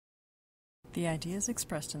The ideas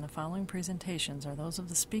expressed in the following presentations are those of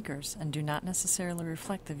the speakers and do not necessarily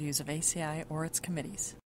reflect the views of ACI or its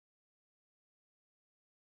committees.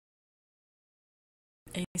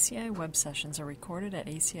 ACI Web Sessions are recorded at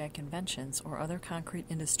ACI conventions or other concrete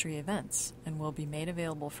industry events and will be made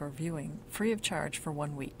available for viewing free of charge for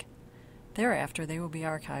 1 week. Thereafter, they will be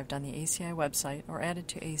archived on the ACI website or added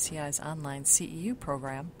to ACI's online CEU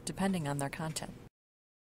program, depending on their content.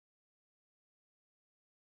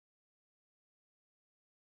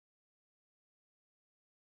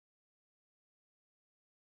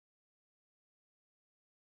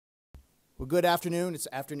 Well, good afternoon. It's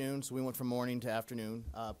afternoon, so we went from morning to afternoon.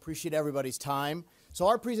 Appreciate everybody's time. So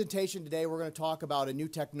our presentation today, we're going to talk about a new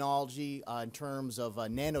technology in terms of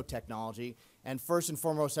nanotechnology. And first and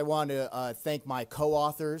foremost, I want to thank my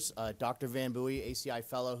co-authors, Dr. Van Boeie, ACI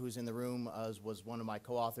Fellow, who's in the room, was one of my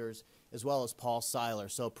co-authors, as well as Paul Seiler.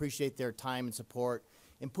 So appreciate their time and support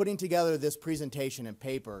in putting together this presentation and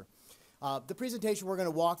paper. The presentation we're going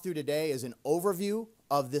to walk through today is an overview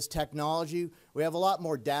of this technology. We have a lot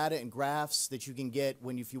more data and graphs that you can get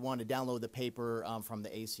if you want to download the paper from the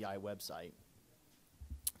ACI website.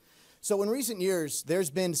 So in recent years, there's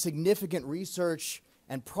been significant research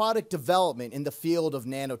and product development in the field of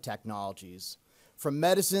nanotechnologies. From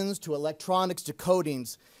medicines to electronics to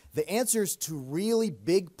coatings, the answers to really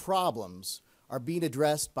big problems are being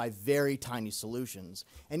addressed by very tiny solutions.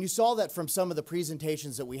 And you saw that from some of the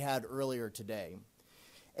presentations that we had earlier today.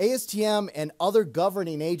 ASTM and other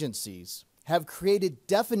governing agencies have created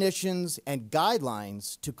definitions and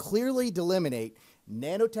guidelines to clearly delineate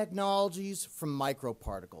nanotechnologies from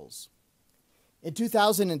microparticles. In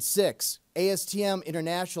 2006, ASTM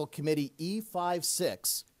International Committee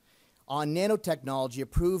E56 on nanotechnology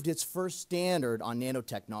approved its first standard on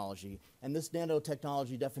nanotechnology, and this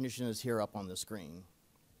nanotechnology definition is here up on the screen.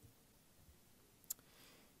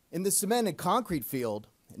 In the cement and concrete field,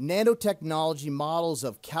 nanotechnology models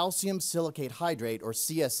of calcium silicate hydrate, or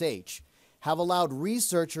CSH, have allowed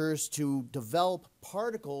researchers to develop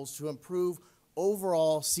particles to improve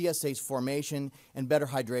overall CSH formation and better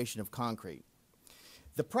hydration of concrete.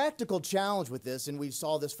 The practical challenge with this, and we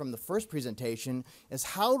saw this from the first presentation, is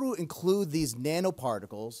how to include these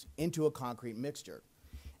nanoparticles into a concrete mixture.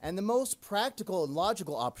 And the most practical and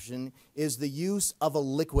logical option is the use of a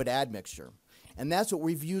liquid admixture. And that's what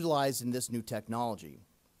we've utilized in this new technology.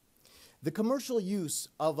 The commercial use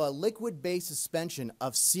of a liquid-based suspension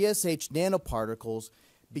of CSH nanoparticles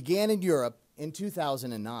began in Europe in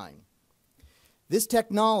 2009. This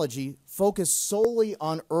technology focused solely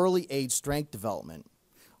on early age strength development.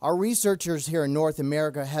 Our researchers here in North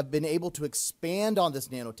America have been able to expand on this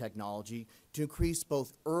nanotechnology to increase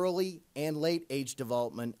both early and late age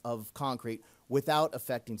development of concrete without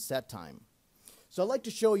affecting set time. So I'd like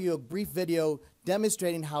to show you a brief video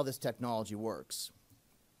demonstrating how this technology works.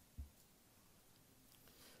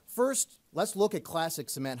 First, let's look at classic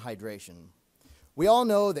cement hydration. We all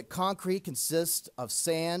know that concrete consists of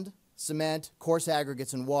sand, cement, coarse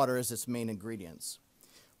aggregates, and water as its main ingredients.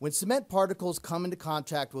 When cement particles come into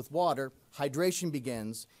contact with water, hydration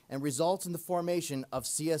begins and results in the formation of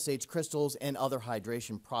CSH crystals and other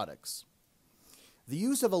hydration products. The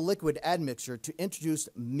use of a liquid admixture to introduce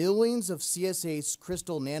millions of CSH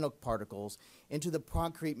crystal nanoparticles into the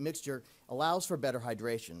concrete mixture allows for better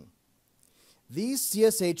hydration. These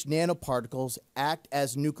CSH nanoparticles act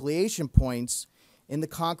as nucleation points in the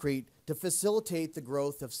concrete to facilitate the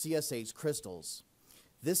growth of CSH crystals.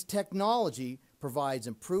 This technology provides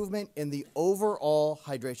improvement in the overall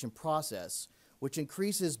hydration process, which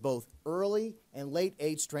increases both early and late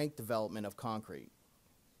age strength development of concrete.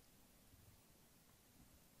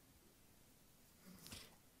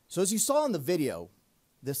 So as you saw in the video,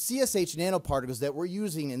 the CSH nanoparticles that we're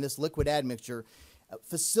using in this liquid admixture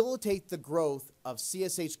facilitate the growth of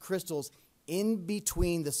CSH crystals in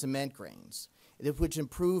between the cement grains, which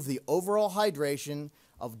improve the overall hydration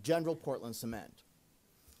of general Portland cement.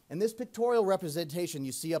 In this pictorial representation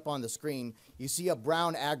you see up on the screen, you see a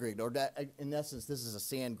brown aggregate, or in essence this is a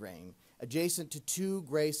sand grain, adjacent to two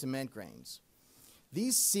gray cement grains.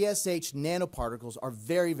 These CSH nanoparticles are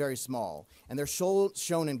very, very small, and they're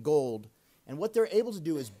shown in gold, and what they're able to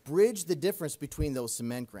do is bridge the difference between those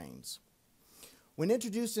cement grains. When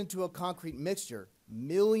introduced into a concrete mixture,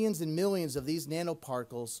 millions and millions of these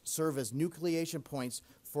nanoparticles serve as nucleation points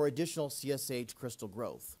for additional CSH crystal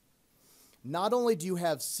growth. Not only do you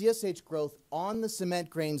have CSH growth on the cement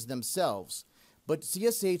grains themselves, but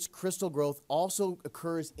CSH crystal growth also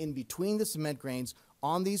occurs in between the cement grains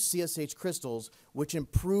on these CSH crystals, which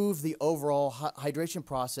improve the overall hydration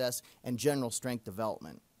process and general strength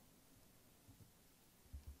development.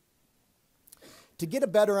 To get a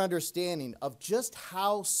better understanding of just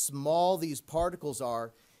how small these particles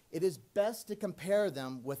are, it is best to compare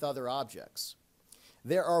them with other objects.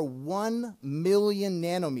 There are 1 million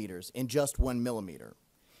nanometers in just 1 millimeter.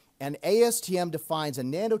 And ASTM defines a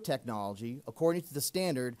nanotechnology, according to the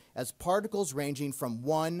standard, as particles ranging from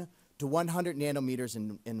 1 to 100 nanometers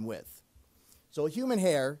in width. So a human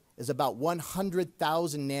hair is about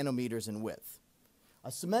 100,000 nanometers in width.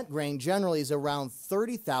 A cement grain generally is around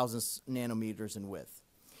 30,000 nanometers in width.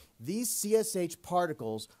 These CSH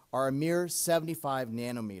particles are a mere 75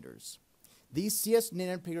 nanometers. These CS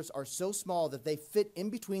nanoparticles are so small that they fit in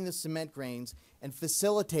between the cement grains and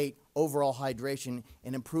facilitate overall hydration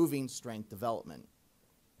and improving strength development.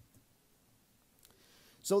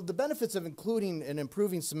 So the benefits of including and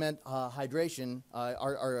improving cement hydration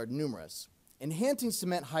are numerous. Enhancing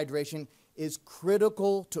cement hydration is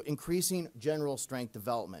critical to increasing general strength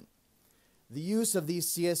development. The use of these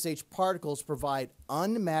CSH particles provide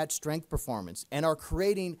unmatched strength performance and are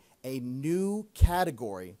creating a new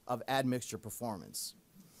category of admixture performance.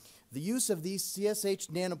 The use of these CSH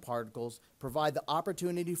nanoparticles provide the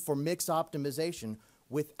opportunity for mix optimization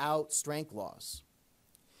without strength loss.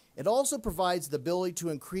 It also provides the ability to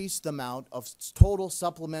increase the amount of total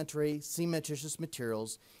supplementary cementitious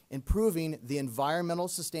materials, improving the environmental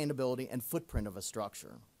sustainability and footprint of a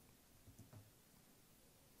structure.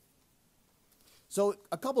 So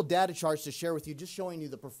a couple data charts to share with you, just showing you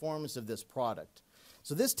the performance of this product.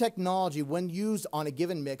 So this technology, when used on a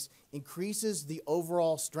given mix, increases the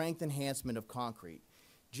overall strength enhancement of concrete.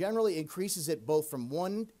 Generally increases it both from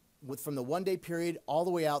the 1 day period all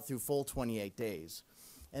the way out through full 28 days.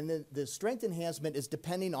 And the strength enhancement is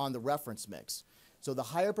depending on the reference mix. So the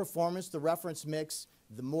higher performance the reference mix,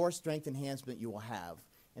 the more strength enhancement you will have.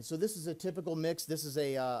 And so this is a typical mix. This is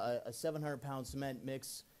a 700-pound cement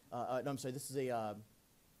mix. This is a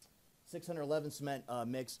 611 cement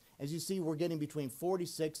mix. As you see, we're getting between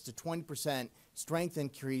 46 to 20% strength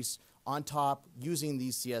increase on top using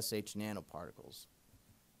these CSH nanoparticles.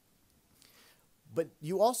 But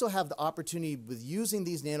you also have the opportunity with using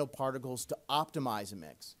these nanoparticles to optimize a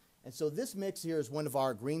mix. And so this mix here is one of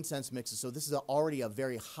our green sense mixes. So this is already a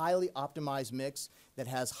very highly optimized mix that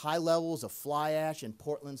has high levels of fly ash and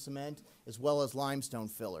Portland cement as well as limestone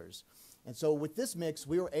fillers. And so with this mix,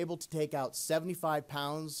 we were able to take out 75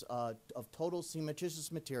 pounds of total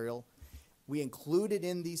cementitious material. We included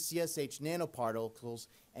in these CSH nanoparticles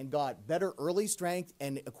and got better early strength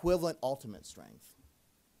and equivalent ultimate strength.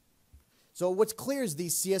 So what's clear is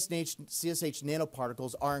these CSH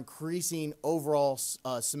nanoparticles are increasing overall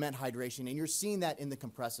cement hydration, and you're seeing that in the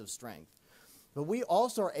compressive strength. But we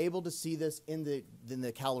also are able to see this in the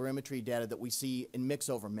calorimetry data that we see in mix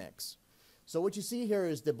over mix. So what you see here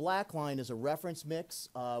is the black line is a reference mix,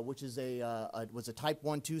 which is was a type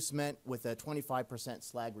 1-2 cement with a 25%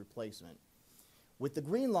 slag replacement. With the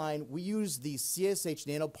green line, we use these CSH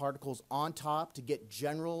nanoparticles on top to get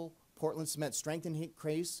general Portland cement strength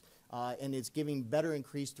increase, and it's giving better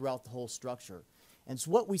increase throughout the whole structure. And so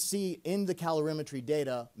what we see in the calorimetry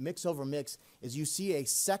data, mix over mix, is you see a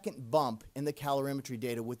second bump in the calorimetry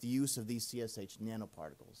data with the use of these CSH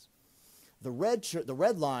nanoparticles. The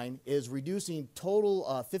red line is reducing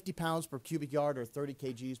total 50 pounds per cubic yard or 30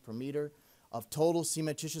 kgs per meter of total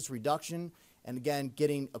cementitious reduction, and again,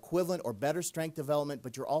 getting equivalent or better strength development,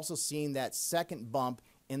 but you're also seeing that second bump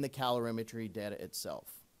in the calorimetry data itself.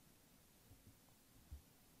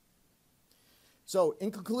 So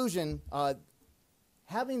in conclusion,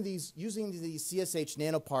 using these CSH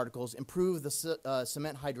nanoparticles improve the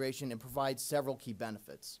cement hydration and provide several key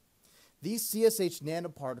benefits. These CSH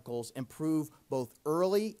nanoparticles improve both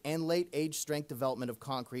early and late age strength development of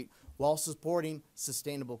concrete while supporting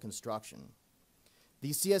sustainable construction.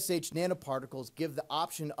 These CSH nanoparticles give the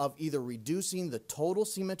option of either reducing the total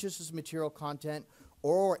cementitious material content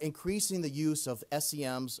or increasing the use of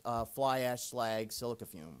SEM's fly ash, slag, silica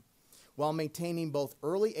fume, while maintaining both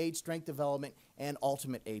early age strength development and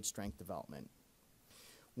ultimate age strength development.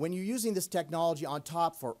 When you're using this technology on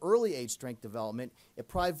top for early age strength development, it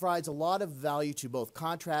provides a lot of value to both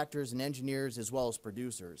contractors and engineers as well as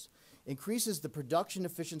producers. Increases the production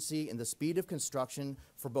efficiency and the speed of construction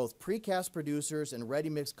for both precast producers and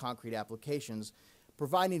ready-mix concrete applications,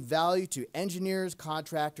 providing value to engineers,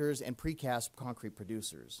 contractors, and precast concrete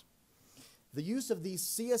producers. The use of these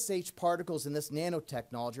CSH particles in this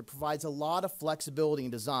nanotechnology provides a lot of flexibility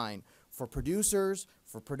in design for producers,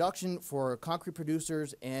 for production, for concrete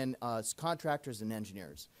producers, and contractors and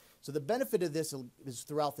engineers. So the benefit of this is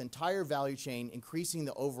throughout the entire value chain, increasing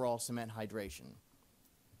the overall cement hydration.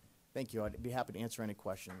 Thank you. I'd be happy to answer any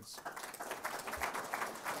questions.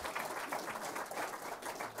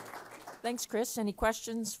 Thanks, Chris. Any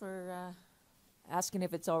questions for asking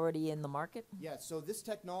if it's already in the market? Yeah, so this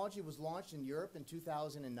technology was launched in Europe in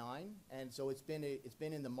 2009, and so it's been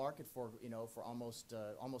in the market for for almost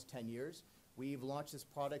 10 years. We've launched this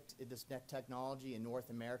product, this technology in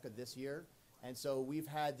North America this year, and so we've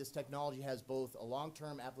had this technology has both a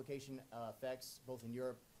long-term application effects both in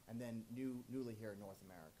Europe and then newly here in North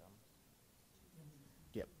America.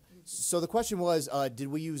 Yep. So the question was, did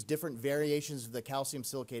we use different variations of the calcium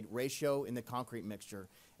silicate ratio in the concrete mixture?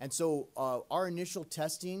 And so our initial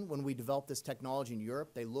testing, when we developed this technology in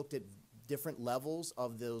Europe, they looked at different levels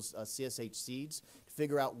of those CSH seeds to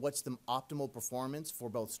figure out what's the optimal performance for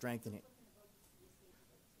both strength and...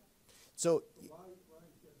 So,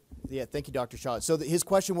 yeah, thank you, Dr. Shaw. So his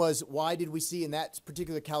question was, why did we see in that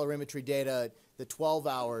particular calorimetry data the 12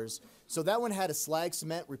 hours? So that one had a slag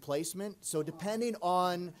cement replacement. So depending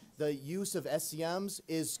on the use of SCMs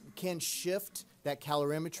can shift that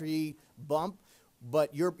calorimetry bump.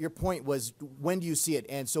 But your point was, when do you see it?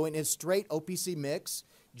 And so in a straight OPC mix,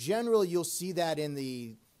 generally you'll see that in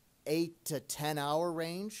the 8 to 10 hour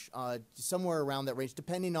range, somewhere around that range,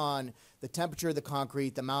 depending on the temperature of the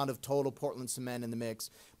concrete, the amount of total Portland cement in the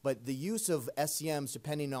mix. But the use of SCMs,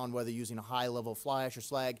 depending on whether using a high level fly ash or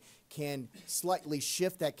slag, can slightly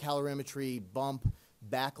shift that calorimetry bump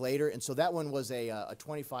back later. And so that one was a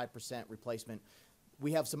 25% replacement.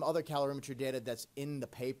 We have some other calorimetry data that's in the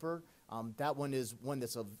paper. That one is one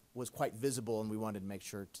that was quite visible, and we wanted to make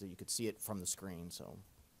sure you could see it from the screen. So,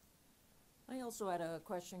 I also had a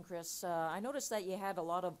question, Chris. I noticed that you had a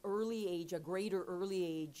lot of early age, a greater early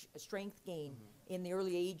age strength gain in the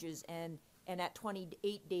early ages, and at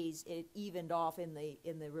 28 days it evened off in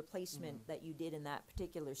the replacement that you did in that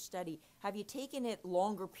particular study. Have you taken it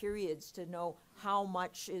longer periods to know how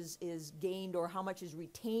much is gained or how much is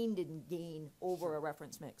retained in gain over a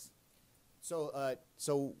reference mix?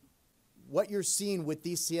 So what you're seeing with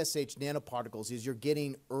these CSH nanoparticles is you're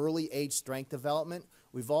getting early age strength development.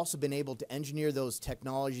 We've also been able to engineer those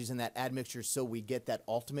technologies in that admixture so we get that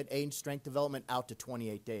ultimate age strength development out to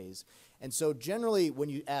 28 days. And so generally when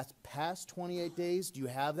you ask past 28 days, do you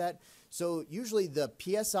have that? So usually the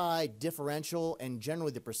PSI differential and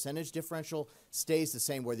generally the percentage differential stays the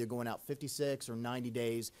same whether you're going out 56 or 90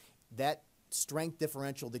 days. That strength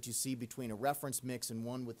differential that you see between a reference mix and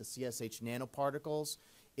one with the CSH nanoparticles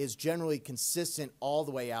is generally consistent all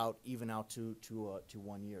the way out, even out to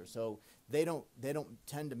 1 year. So they don't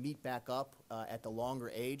tend to meet back up at the longer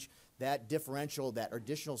age. That differential, that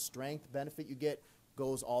additional strength benefit you get,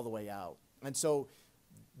 goes all the way out. And so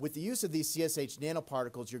with the use of these CSH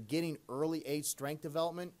nanoparticles, you're getting early age strength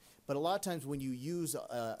development. But a lot of times when you use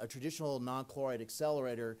a traditional non-chloride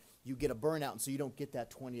accelerator, you get a burnout, and so you don't get that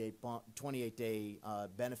 28-day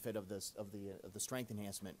benefit of the strength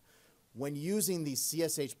enhancement. When using these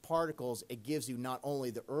CSH particles, it gives you not only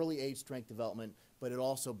the early age strength development, but it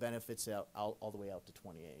also benefits out all the way out to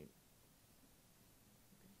 28.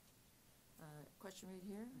 Question right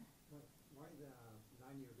here. Why the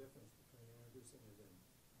 9-year difference between introducing it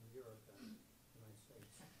in Europe and the United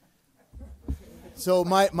States? So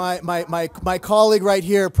my colleague right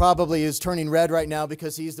here probably is turning red right now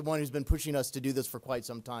because he's the one who's been pushing us to do this for quite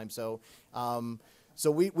some time. So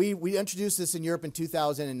we introduced this in Europe in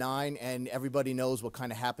 2009, and everybody knows what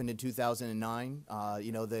kind of happened in 2009.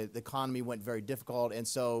 The economy went very difficult, and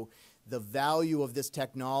so the value of this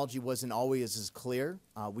technology wasn't always as clear.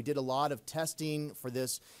 We did a lot of testing for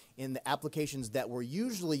this in the applications that were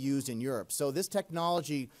usually used in Europe. So this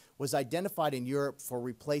technology was identified in Europe for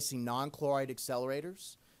replacing non-chloride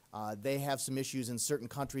accelerators. They have some issues in certain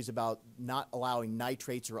countries about not allowing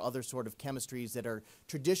nitrates or other sort of chemistries that are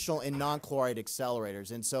traditional in non-chloride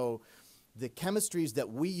accelerators. And so the chemistries that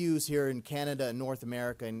we use here in Canada and North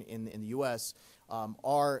America and in the U.S.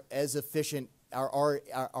 Are as efficient,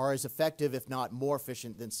 are as effective, if not more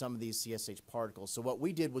efficient, than some of these CSH particles. So what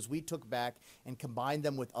we did was we took back and combined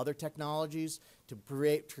them with other technologies to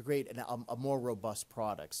create a more robust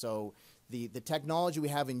product. So the technology we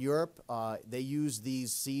have in Europe, they use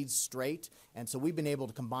these seeds straight, and so we've been able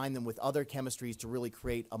to combine them with other chemistries to really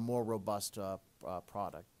create a more robust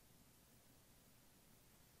product.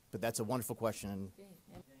 But that's a wonderful question.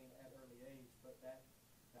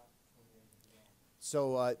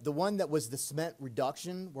 So the one that was the cement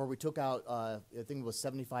reduction, where we took out, I think it was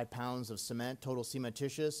 75 pounds of cement, total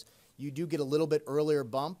cementitious, you do get a little bit earlier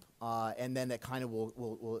bump, and then it kind of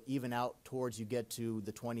will even out towards you get to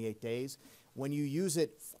the 28 days. When you use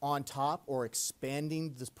it on top or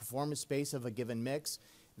expanding the performance space of a given mix,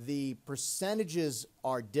 the percentages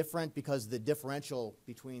are different because the differential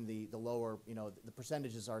between the lower, the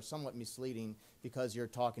percentages are somewhat misleading because you're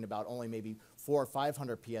talking about only maybe 400 or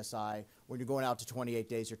 500 psi. When you're going out to 28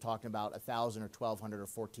 days, you're talking about 1,000 or 1,200 or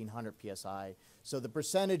 1,400 psi. So the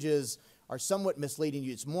percentages are somewhat misleading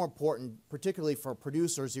you. It's more important, particularly for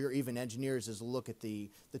producers or even engineers, is to look at the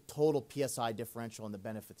total psi differential and the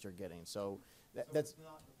benefits you're getting. So that's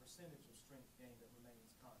not the percentage of strength gain that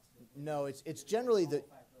remains constant. no, it's generally the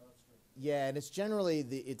yeah, and it's generally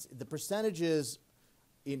the percentages.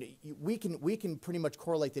 We can pretty much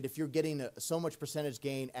correlate that if you're getting so much percentage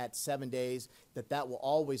gain at 7 days, that will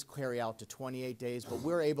always carry out to 28 days. But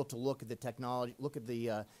we're able to look at the technology, look at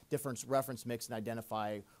the different reference mix, and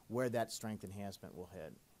identify where that strength enhancement will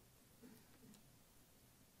hit.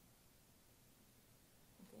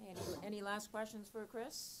 Okay, any last questions for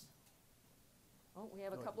Chris? Oh, we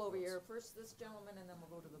have a couple over here. First this gentleman, and then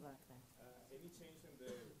we'll go to the back there. Any change in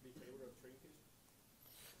the behavior of shrinkage?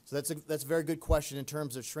 So that's a very good question in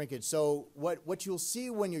terms of shrinkage. So what you'll see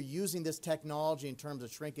when you're using this technology in terms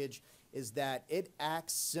of shrinkage is that it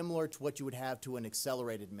acts similar to what you would have to an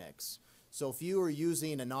accelerated mix. So if you are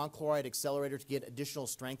using a non-chloride accelerator to get additional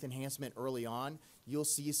strength enhancement early on, you'll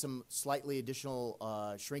see some slightly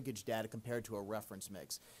additional shrinkage data compared to a reference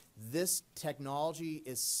mix. This technology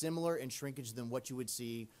is similar in shrinkage than what you would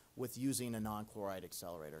see with using a non-chloride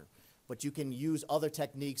accelerator. But you can use other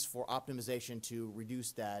techniques for optimization to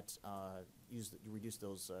reduce that, reduce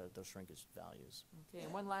those shrinkage values. Okay,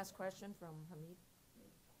 and one last question from Hamid.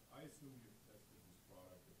 I assume you're testing this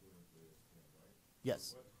product according to ASTM, right?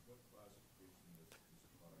 Yes. What classification is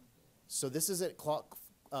this product for? So this is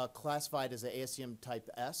classified as an ASTM type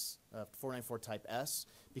S, 494 type S,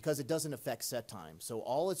 because it doesn't affect set time. So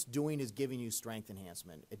all it's doing is giving you strength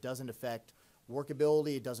enhancement. It doesn't affect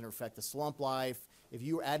workability. It doesn't affect the slump life. If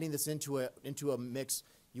you were adding this into a mix,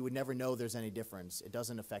 you would never know there's any difference. It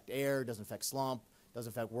doesn't affect air, doesn't affect slump, doesn't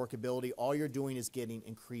affect workability. All you're doing is getting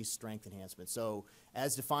increased strength enhancement. So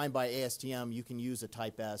as defined by ASTM, you can use a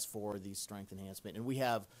type S for the strength enhancement. And we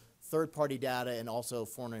have third-party data and also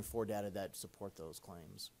 494 data that support those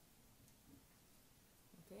claims.